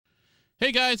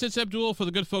Hey guys, it's Abdul for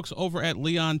the good folks over at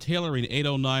Leon Tailoring,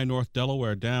 809 North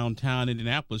Delaware, downtown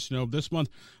Indianapolis. You know, this month,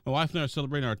 my wife and I are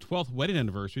celebrating our 12th wedding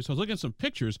anniversary, so I was looking at some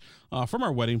pictures from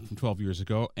our wedding from 12 years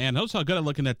ago, and notice how good I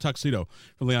look in that tuxedo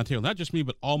from Leon Tailoring. Not just me,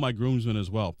 but all my groomsmen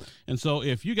as well. And so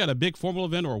if you got a big formal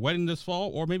event or a wedding this fall,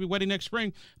 or maybe wedding next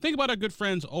spring, think about our good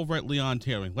friends over at Leon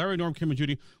Tailoring. Larry, Norm, Kim, and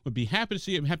Judy would be happy to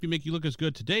see you and happy to make you look as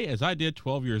good today as I did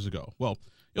 12 years ago. Well,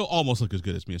 you'll almost look as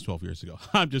good as me as 12 years ago.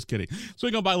 I'm just kidding.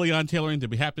 Swing on by Leon Tailoring. They'll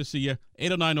be happy to see you.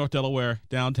 809 North Delaware,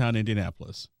 downtown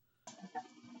Indianapolis.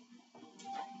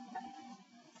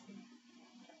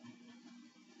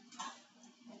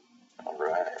 All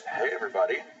right. Hey,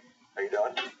 everybody. How you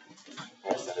doing? I'm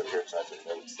going to stand over here so I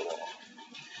can notes.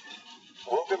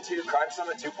 Welcome to Crime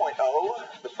Summit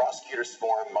 2.0, the Prosecutor's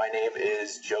Forum. My name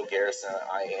is Joe Garrison.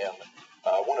 I am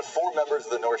one of 4 members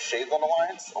of the North Shadeland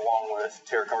Alliance, along with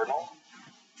Tara Cardinal,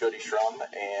 Jody Schrum,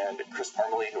 and Chris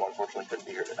Parmalee, who unfortunately couldn't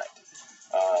be here tonight.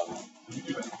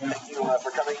 Thank you for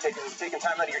coming, taking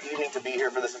time out of your evening to be here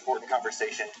for this important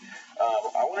conversation.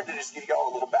 I wanted to just give you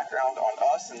all a little background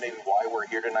on us and maybe why we're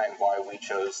here tonight and why we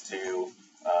chose to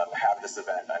have this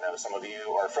event. I know some of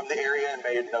you are from the area and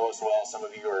may know us well. Some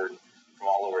of you are from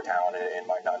all over town and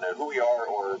might not know who we are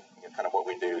or kind of what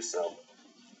we do. So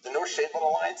the North Shadeland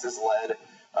Alliance is led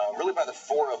really by the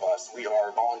 4 of us. We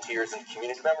are volunteers and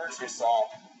community members who saw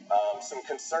some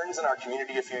concerns in our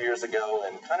community a few years ago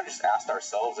and kind of just asked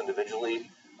ourselves individually,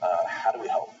 how do we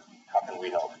help? How can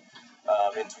we help?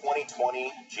 In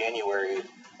 2020, January,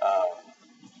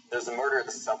 there's a murder at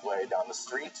the subway down the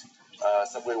street. A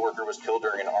subway worker was killed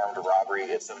during an armed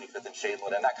robbery at 75th and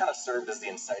Shadeland, and that kind of served as the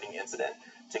inciting incident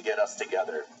to get us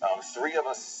together. 3 of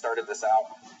us started this out,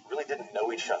 really didn't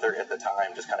know each other at the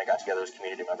time, just kind of got together as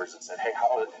community members and said, hey,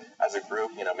 how, as a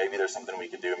group, maybe there's something we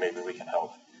could do, maybe we can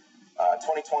help.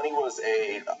 2020 was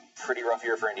a pretty rough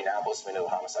year for Indianapolis. We know the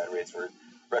homicide rates were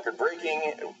record-breaking.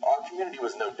 Our community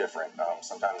was no different.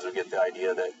 Sometimes we get the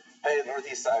idea that, hey, the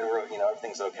northeast side,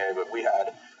 everything's okay, but we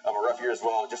had a rough year as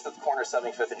well. Just at the corner of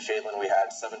 75th and Shadeland, we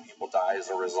had 7 people die as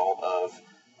a result of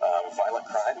violent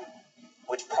crime,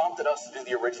 which prompted us to do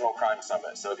the original Crime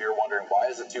Summit. So if you're wondering why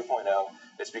is it 2.0,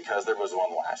 it's because there was one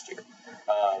last year.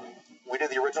 We did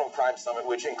the original Crime Summit,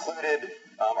 which included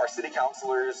our city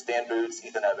councilors, Dan Boots,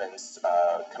 Ethan Evans,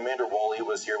 Commander Woolley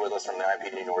was here with us from the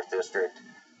IPD North District,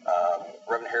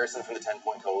 Reverend Harrison from the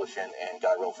 10-Point Coalition, and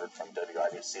Guy Wilford from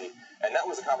WIBC. And that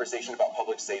was a conversation about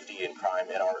public safety and crime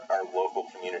in our local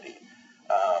community.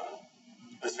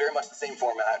 It was very much the same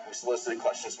format. We solicited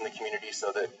questions from the community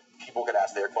so that people could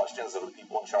ask their questions of the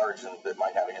people in charge and that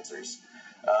might have answers.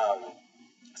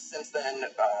 Since then,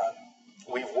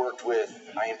 we've worked with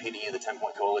IMPD, the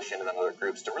 10-Point Coalition, and other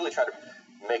groups to really try to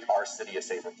make our city a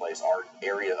safer place, our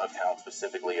area of town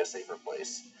specifically a safer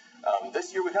place.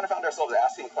 This year, we kind of found ourselves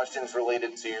asking questions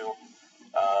related to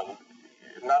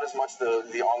not as much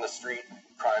the on-the-street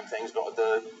crime things, but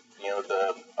the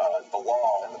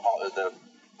law and the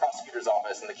prosecutor's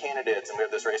office and the candidates, and we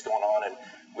have this race going on, and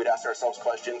we'd ask ourselves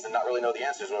questions and not really know the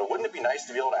answers. Well, wouldn't it be nice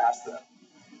to be able to ask them?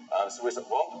 So we said,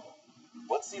 well,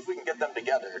 let's see if we can get them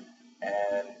together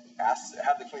and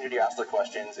have the community ask their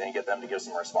questions and get them to give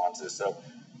some responses. So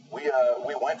we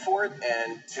went for it,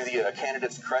 and to the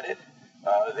candidates' credit,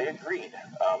 they agreed.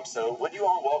 So would you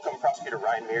all welcome Prosecutor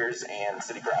Ryan Mears and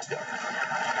Cyndi Carrasco?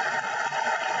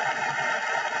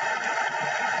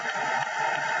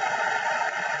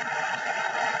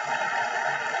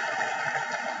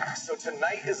 So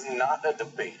tonight is not a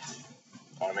debate.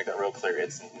 I want to make that real clear.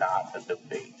 It's not a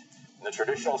debate. In the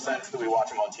traditional sense that we watch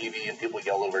them on TV and people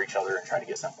yell over each other and try to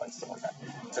get someplace, stuff like that.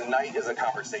 Tonight is a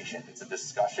conversation. It's a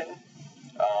discussion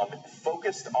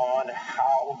focused on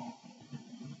how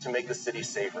to make the city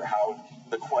safer, how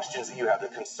the questions that you have, the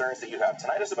concerns that you have.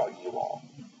 Tonight is about you all.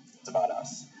 It's about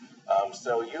us.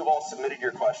 So you've all submitted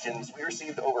your questions. We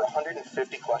received over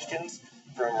 150 questions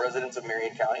from residents of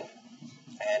Marion County,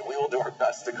 and we will do our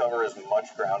best to cover as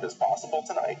much ground as possible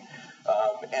tonight.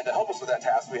 And to help us with that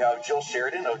task, we have Jill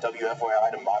Sheridan of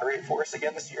WFYI to moderate for us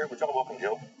again this year. Would y'all welcome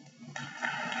Jill?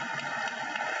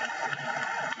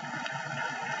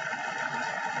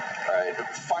 All right.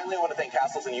 Finally, I want to thank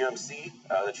Castles and UMC,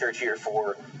 the church here,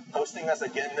 for hosting us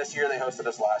again this year. They hosted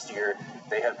us last year.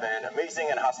 They have been amazing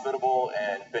and hospitable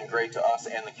and been great to us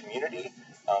and the community.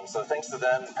 So thanks to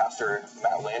them, Pastor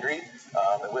Matt Landry.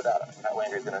 And with that, Matt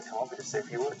Landry is going to come up and just say a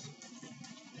few words.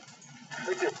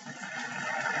 Thank you.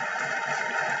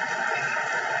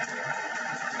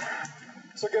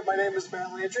 So again, my name is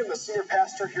Matt Landry. I'm the senior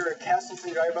pastor here at Castleton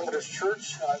United Methodist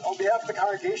Church. On behalf of the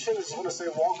congregation, I just want to say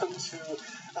welcome to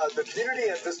the community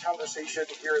and this conversation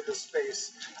here at this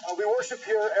space. We worship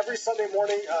here every Sunday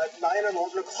morning at 9 and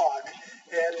 11 o'clock.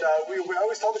 And we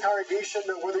always tell the congregation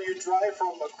that whether you drive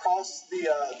from across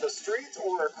the street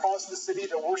or across the city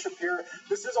to worship here,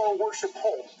 this is our worship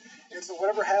home. And so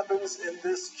whatever happens in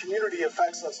this community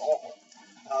affects us all.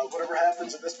 Whatever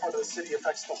happens in this part of the city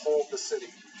affects the whole of the city.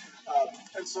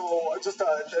 And so just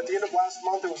at the end of last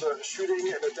month, there was a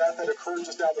shooting and a death that occurred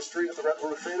just down the street at the Red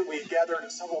Roof Inn. We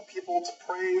gathered several people to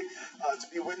pray, to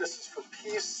be witnesses for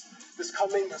peace. This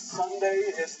coming Sunday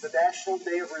is the National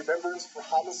Day of Remembrance for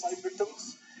Homicide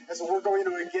Victims. And so we're going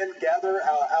to again gather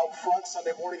out front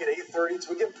Sunday morning at 8:30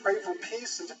 to again pray for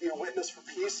peace and to be a witness for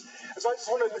peace. And so I just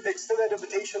want to extend that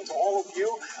invitation to all of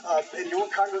you in your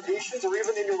congregations or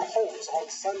even in your homes on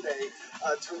Sunday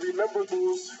to remember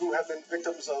those who have been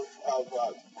victims of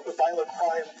violent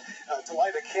crime, to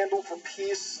light a candle for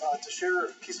peace, to share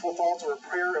peaceful thoughts or a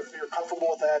prayer if you're comfortable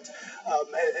with that,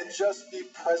 and just be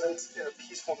present in a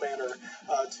peaceful manner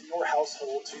to your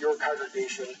household, to your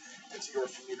congregation, and to your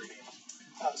community.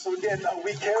 So again,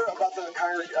 we care about the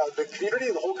community,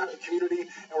 the whole community,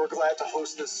 and we're glad to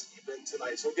host this event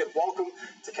tonight. So again, welcome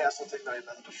to Castleton United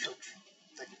Methodist Church.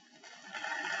 Thank you.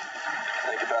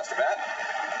 Thank you, Pastor Matt.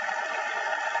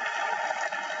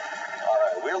 All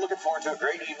right, we are looking forward to a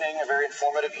great evening, a very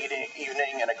informative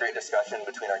evening, and a great discussion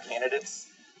between our candidates.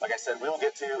 Like I said, we will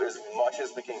get to as much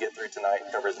as we can get through tonight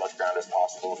and cover as much ground as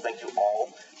possible. Thank you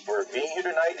all for being here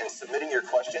tonight and submitting your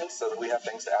questions so that we have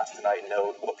things to ask tonight and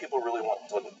know what people really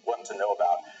want to know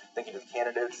about. Thank you to the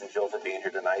candidates and Jill for being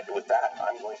here tonight. And with that,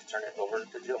 I'm going to turn it over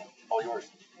to Jill. All yours.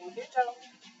 Thank you, Jill.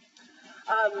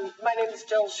 My name is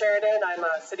Jill Sheridan. I'm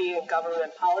a city and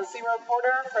government policy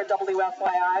reporter for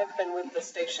WFYI. I've been with the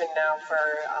station now for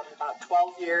about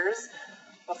 12 years.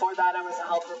 Before that, I was a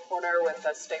health reporter with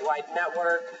a statewide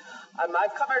network.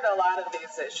 I've covered a lot of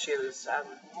these issues,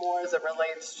 more as it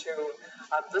relates to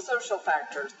the social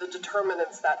factors, the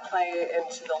determinants that play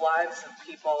into the lives of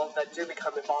people that do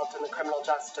become involved in the criminal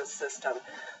justice system,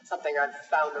 something I've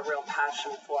found a real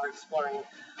passion for, exploring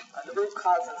the root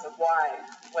causes of why,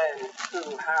 when,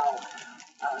 who, how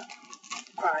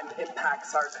crime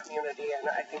impacts our community. And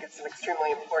I think it's an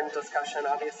extremely important discussion,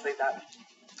 obviously, that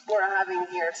we're having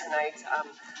here tonight.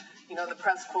 The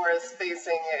press corps is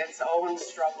facing its own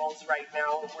struggles right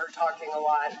now. We're talking a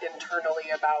lot internally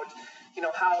about,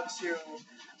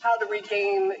 how to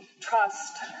regain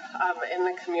trust in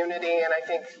the community. And I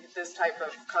think this type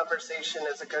of conversation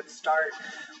is a good start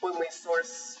when we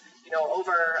source,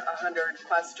 over 100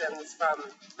 questions from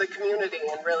the community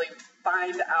and really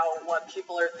find out what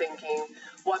people are thinking,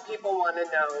 what people want to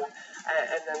know,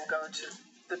 and then go to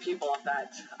the people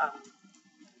that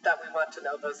we want to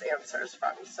know those answers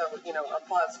from. So,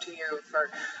 applause to you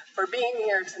for being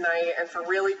here tonight and for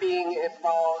really being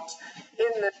involved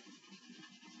in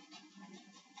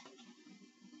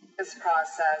this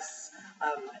process,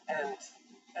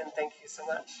 and thank you so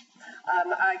much.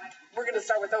 We're going to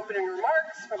start with opening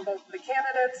remarks from both the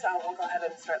candidates. We'll go ahead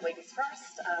and start ladies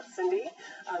first. Cyndi,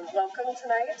 welcome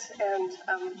tonight, and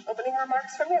opening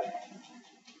remarks from you.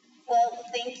 Well,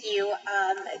 thank you.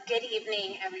 Good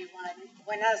evening, everyone.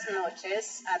 Buenas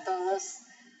noches a todos.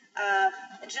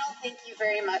 Jill, thank you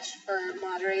very much for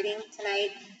moderating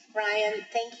tonight. Brian,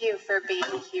 thank you for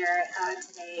being here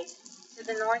today. To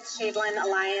the North Shadeland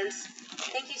Alliance,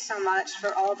 thank you so much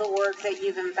for all the work that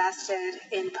you've invested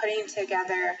in putting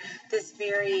together this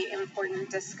very important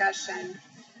discussion.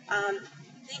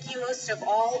 Thank you most of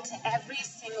all to every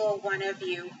single one of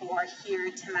you who are here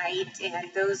tonight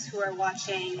and those who are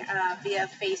watching via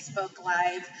Facebook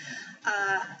Live.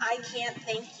 I can't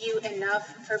thank you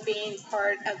enough for being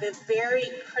part of a very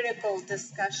critical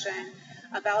discussion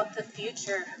about the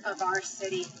future of our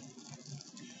city.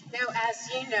 Now, as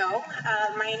you know,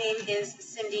 my name is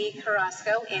Cyndi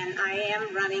Carrasco, and I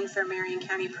am running for Marion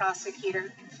County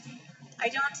Prosecutor. I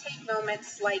don't take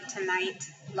moments like tonight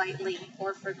lightly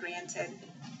or for granted.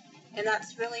 And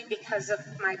that's really because of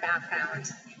my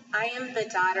background. I am the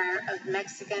daughter of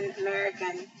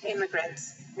Mexican-American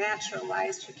immigrants,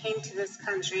 naturalized, who came to this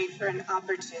country for an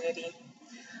opportunity.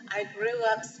 I grew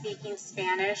up speaking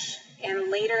Spanish and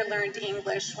later learned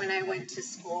English when I went to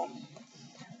school.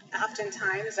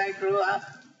 Oftentimes, I grew up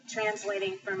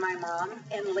translating for my mom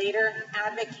and later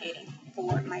advocating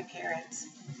for my parents.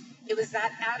 It was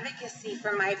that advocacy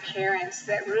for my parents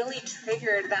that really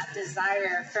triggered that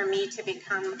desire for me to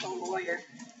become a lawyer.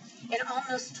 And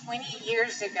almost 20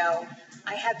 years ago,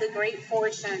 I had the great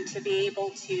fortune to be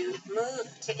able to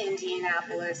move to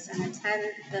Indianapolis and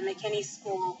attend the McKinney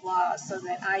School of Law so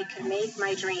that I could make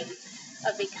my dream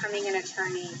of becoming an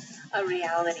attorney a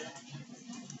reality.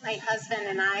 My husband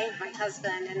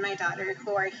and my daughter,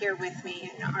 who are here with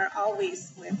me and are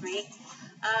always with me,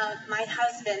 My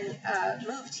husband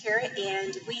moved here,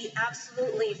 and we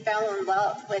absolutely fell in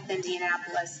love with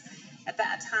Indianapolis. At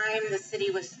that time, the city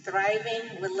was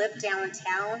thriving. We lived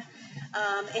downtown,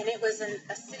 and it was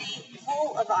a city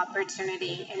full of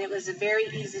opportunity, and it was a very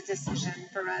easy decision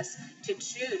for us to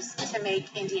choose to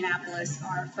make Indianapolis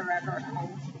our forever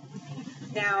home.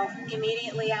 Now,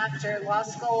 immediately after law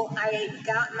school, I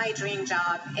got my dream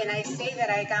job. And I say that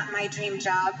I got my dream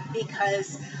job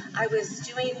because I was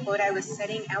doing what I was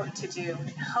setting out to do,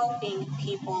 helping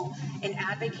people and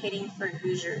advocating for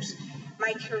Hoosiers.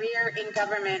 My career in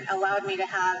government allowed me to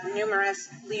have numerous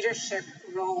leadership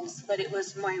roles, but it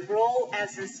was my role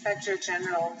as Inspector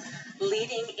General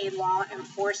leading a law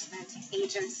enforcement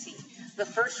agency. The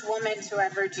first woman to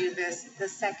ever do this, the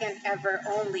second ever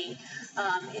only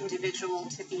individual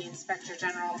to be Inspector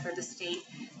General for the state,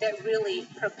 that really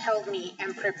propelled me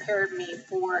and prepared me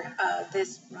for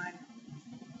this run.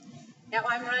 Now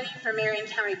I'm running for Marion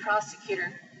County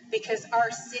Prosecutor because our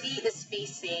city is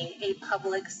facing a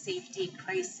public safety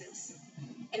crisis.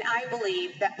 And I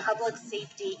believe that public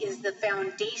safety is the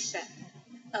foundation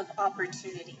of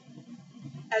opportunity.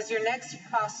 As your next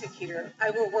prosecutor,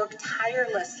 I will work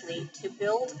tirelessly to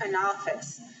build an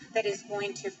office that is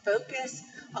going to focus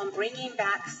on bringing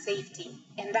back safety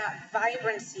and that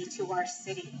vibrancy to our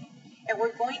city. And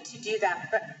we're going to do that,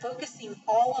 but focusing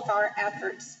all of our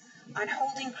efforts on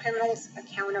holding criminals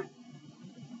accountable.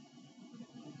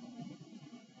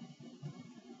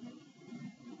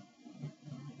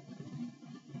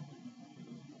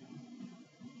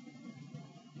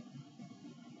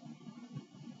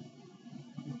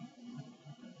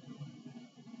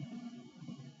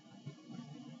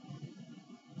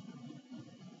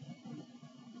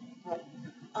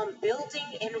 On building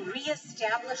and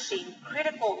reestablishing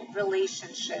critical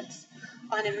relationships,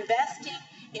 on investing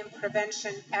in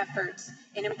prevention efforts,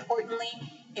 and importantly,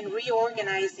 in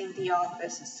reorganizing the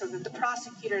office so that the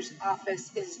prosecutor's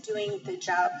office is doing the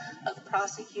job of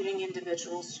prosecuting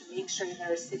individuals to make sure that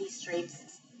our city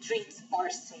streets are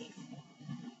safe.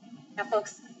 Now,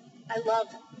 folks, I love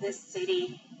this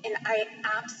city, and I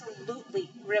absolutely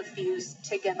refuse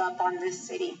to give up on this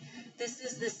city. This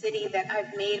is the city that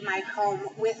I've made my home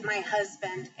with my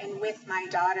husband and with my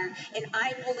daughter, and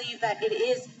I believe that it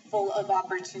is full of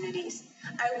opportunities.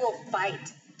 I will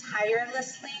fight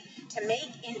tirelessly to make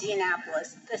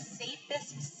Indianapolis the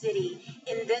safest city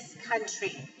in this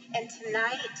country. And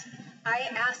tonight, I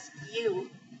ask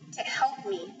you to help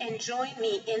me and join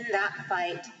me in that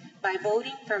fight by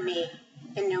voting for me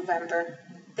in November.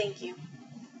 Thank you.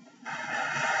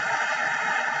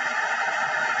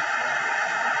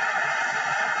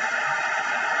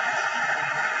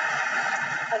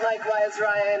 And likewise,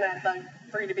 Ryan, I'd like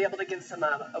for you to be able to give some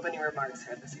opening remarks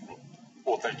here this evening.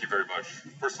 Well, thank you very much.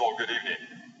 First of all, good evening.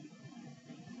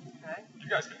 Okay. You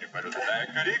guys can do better than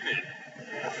that. Good evening.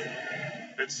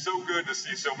 It's so good to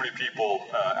see so many people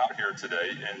out here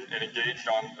today and engaged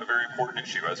on a very important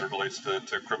issue as it relates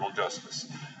to criminal justice.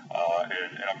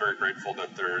 And I'm very grateful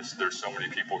that there's so many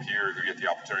people here who get the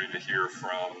opportunity to hear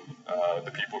from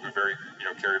the people who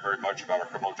care very much about our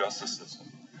criminal justice system.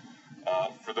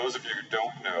 For those of you who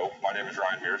don't know, my name is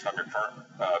Ryan Mears. I'm your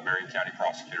current Marion County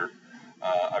Prosecutor.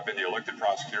 I've been the elected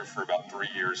prosecutor for about 3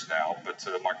 years now, but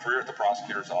my career at the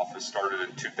prosecutor's office started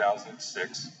in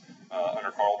 2006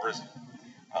 under Carl Brisson.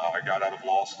 I got out of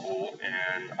law school,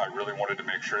 and I really wanted to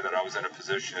make sure that I was in a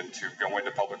position to go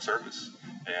into public service,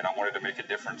 and I wanted to make a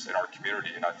difference in our community,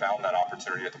 and I found that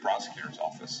opportunity at the prosecutor's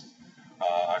office.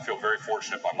 I feel very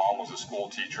fortunate. My mom was a school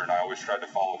teacher, and I always tried to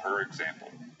follow her example.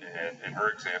 And her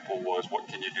example was, what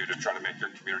can you do to try to make your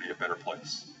community a better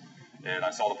place? And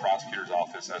I saw the prosecutor's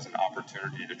office as an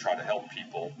opportunity to try to help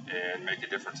people and make a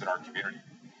difference in our community.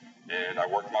 And I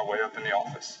worked my way up in the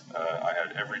office. I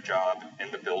had every job in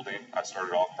the building. I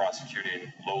started off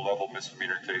prosecuting low-level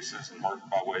misdemeanor cases and worked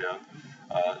my way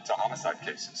up to homicide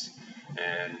cases.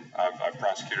 And I've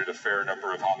prosecuted a fair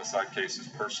number of homicide cases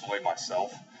personally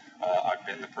myself. I've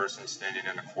been the person standing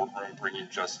in the courtroom bringing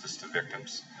justice to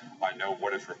victims. I know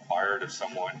what is required of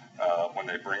someone when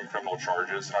they bring criminal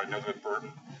charges. I know the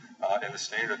burden and the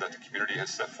standard that the community has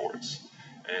set for us.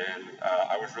 And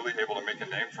I was really able to make a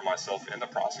name for myself in the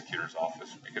prosecutor's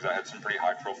office because I had some pretty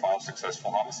high-profile,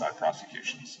 successful homicide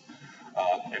prosecutions.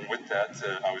 And with that,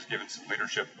 I was given some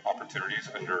leadership opportunities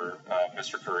under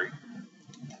Mr. Curry.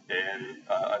 And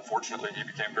unfortunately, he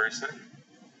became very sick.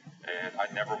 And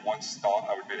I never once thought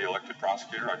I would be the elected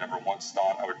prosecutor. I never once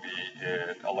thought I would be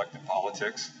in elected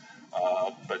politics.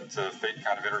 But fate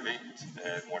kind of intervened.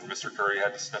 And when Mr. Curry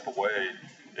had to step away,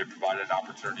 it provided an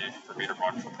opportunity for me to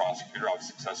run for prosecutor. I was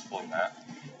successful in that.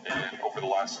 And over the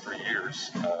last 3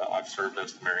 years, I've served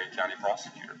as the Marion County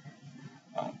Prosecutor.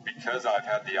 Because I've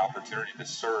had the opportunity to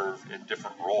serve in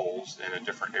different roles and in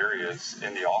different areas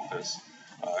in the office,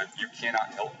 you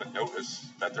cannot help but notice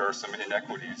that there are some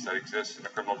inequities that exist in the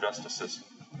criminal justice system.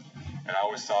 And I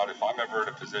always thought if I'm ever in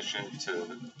a position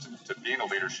to be in a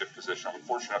leadership position, I'm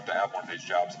fortunate enough to have one of these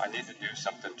jobs, I need to do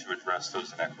something to address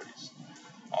those inequities.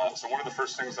 So one of the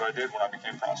first things that I did when I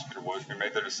became prosecutor was we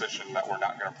made the decision that we're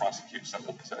not going to prosecute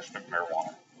simple possession of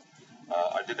marijuana.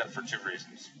 I did that for 2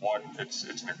 reasons. One, it's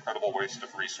an incredible waste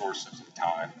of resources and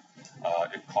time.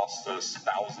 It costs us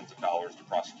thousands of dollars to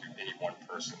prosecute any one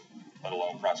person, let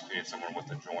alone prosecuting someone with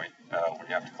a joint when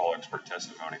you have to call expert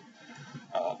testimony.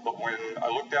 But when I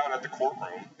looked out at the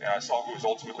courtroom and I saw who was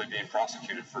ultimately being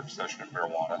prosecuted for possession of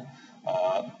marijuana,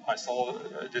 I saw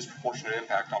a disproportionate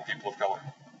impact on people of color.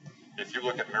 If you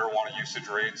look at marijuana usage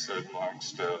rates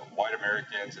amongst white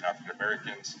Americans and African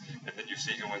Americans, and then you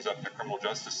see who ends up in the criminal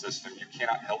justice system, you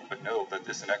cannot help but know that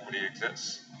this inequity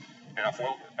exists. And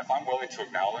if I'm willing to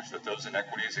acknowledge that those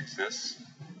inequities exist,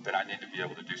 then I need to be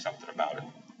able to do something about it.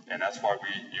 And that's why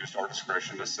we used our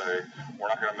discretion to say, we're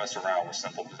not going to mess around with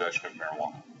simple possession of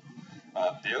marijuana.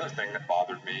 The other thing that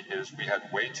bothered me is we had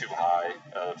way too high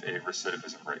of a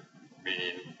recidivism rate,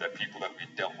 meaning that people that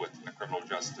we dealt with in the criminal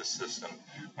justice system,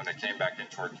 when they came back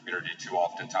into our community, too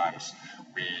oftentimes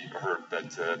we heard that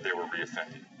they were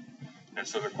reoffending. And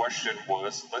so the question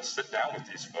was, let's sit down with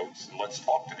these folks and let's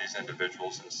talk to these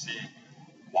individuals and see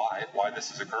why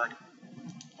this is occurring.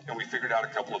 And we figured out a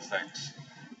couple of things.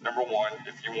 Number one,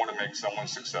 if you want to make someone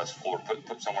successful or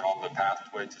put someone on the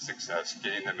pathway to success,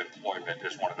 getting them employment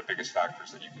is one of the biggest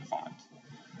factors that you can find.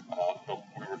 But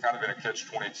we were kind of in a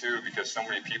catch-22 because so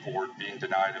many people were being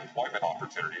denied employment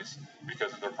opportunities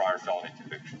because of their prior felony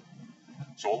conviction.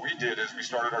 So what we did is we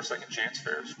started our second chance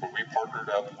fairs, where we partnered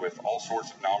up with all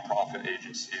sorts of nonprofit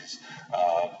agencies,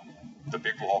 the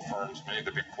big law firms, many of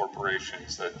the big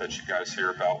corporations that you guys hear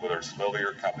about, whether it's Lilly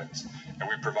or Cummins, and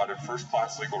we provided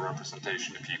first-class legal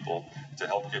representation to people to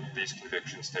help get these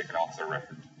convictions taken off their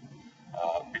record.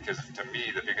 Because to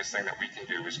me, the biggest thing that we can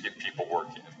do is get people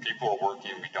working. If people are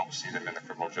working, we don't see them in the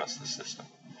criminal justice system.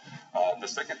 The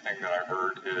second thing that I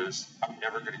heard is, I'm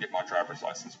never going to get my driver's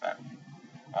license back.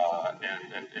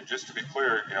 And just to be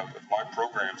clear, my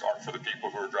programs aren't for the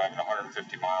people who are driving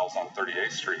 150 miles on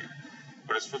 38th Street,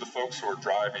 but it's for the folks who are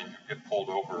driving, who get pulled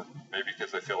over, maybe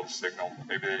because they failed to signal,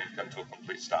 maybe they didn't come to a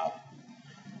complete stop,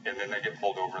 and then they get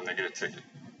pulled over and they get a ticket,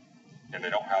 and they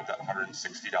don't have that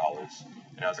 $160,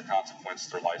 and as a consequence,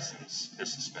 their license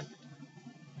is suspended.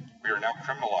 We are now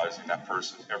criminalizing that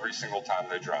person every single time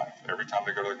they drive, every time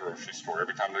they go to the grocery store,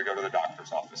 every time they go to the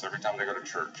doctor's office, every time they go to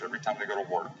church, every time they go to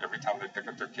work, every time they pick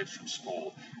up their kids from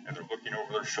school, and they're looking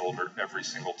over their shoulder every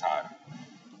single time.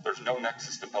 There's no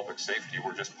nexus to public safety.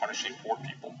 We're just punishing poor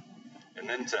people. And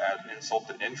then to add insult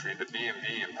to injury, the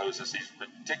DMV imposes these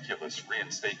ridiculous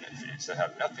reinstatement fees that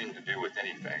have nothing to do with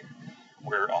anything,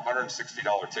 where a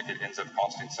 $160 ticket ends up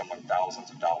costing someone thousands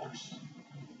of dollars.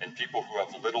 And people who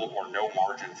have little or no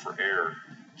margin for error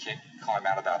can't climb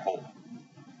out of that hole.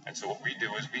 And so what we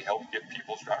do is we help get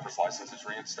people's driver's licenses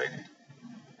reinstated.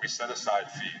 We set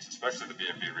aside fees, especially the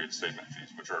DMV reinstatement fees,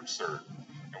 which are absurd.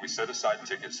 And we set aside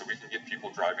tickets so we can get people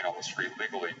driving on the street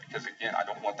legally, because again, I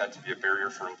don't want that to be a barrier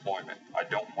for employment. I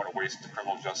don't want to waste the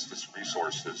criminal justice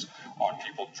resources on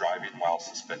people driving while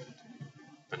suspended.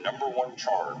 The number one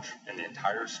charge in the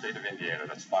entire state of Indiana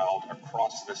that's filed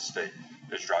across this state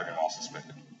is driving while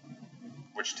suspended,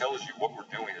 which tells you what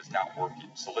we're doing is not working.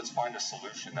 So let's find a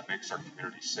solution that makes our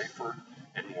community safer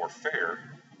and more fair,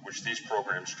 which these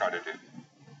programs try to do.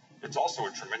 It's also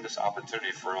a tremendous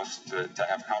opportunity for us to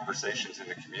have conversations in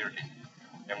the community.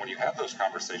 And when you have those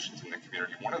conversations in the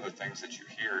community, one of the things that you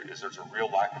hear is there's a real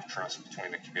lack of trust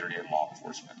between the community and law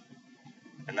enforcement.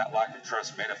 And that lack of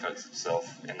trust manifests itself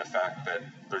in the fact that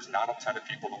there's not a ton of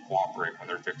people who cooperate when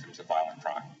they're victims of violent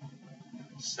crime.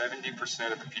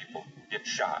 70% of the people who get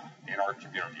shot in our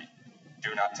community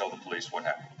do not tell the police what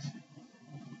happens.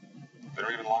 They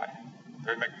don't even lie.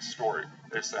 They make a story.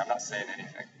 They say, I'm not saying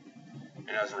anything.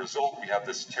 And as a result, we have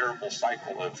this terrible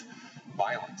cycle of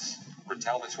violence,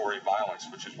 retaliatory violence,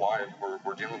 which is why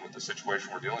we're dealing with the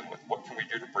situation we're dealing with. What can we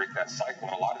do to break that cycle?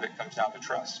 And a lot of it comes down to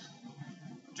trust.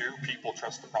 Do people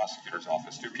trust the prosecutor's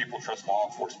office? Do people trust law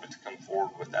enforcement to come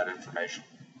forward with that information?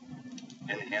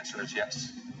 And the answer is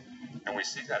yes. And we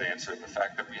see that answer in the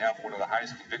fact that we have one of the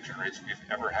highest conviction rates we've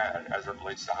ever had as it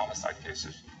relates to homicide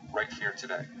cases right here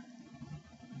today.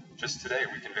 Just today,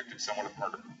 we convicted someone of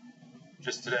murder.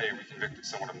 Just today, we convicted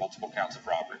someone of multiple counts of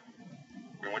robbery.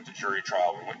 We went to jury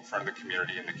trial. We went in front of the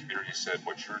community, and the community said,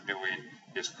 what you're doing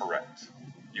is correct.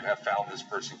 you have found this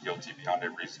person guilty beyond a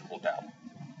reasonable doubt,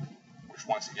 which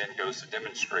once again goes to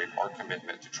demonstrate our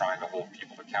commitment to trying to hold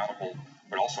people accountable,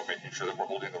 but also making sure that we're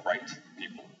holding the right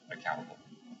people accountable.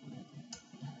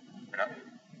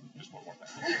 Just one more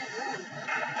thing.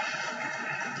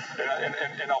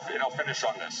 and I'll finish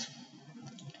on this.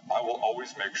 I will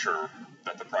always make sure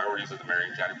that the priorities of the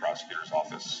Marion County Prosecutor's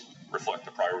Office reflect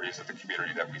the priorities of the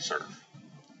community that we serve.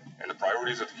 And the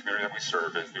priorities of the community that we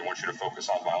serve is we want you to focus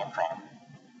on violent crime.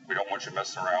 We don't want you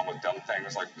messing around with dumb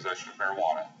things like possession of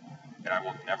marijuana. And I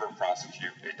will never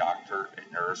prosecute a doctor,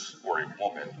 a nurse, or a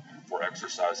woman for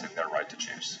exercising their right to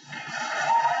choose.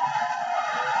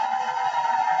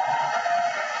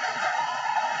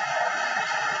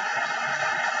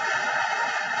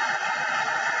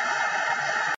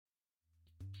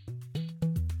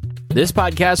 This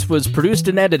podcast was produced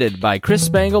and edited by Chris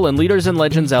Spangle and Leaders and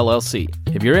Legends, LLC.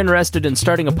 If you're interested in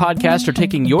starting a podcast or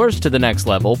taking yours to the next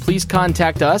level, please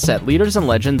contact us at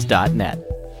leadersandlegends.net.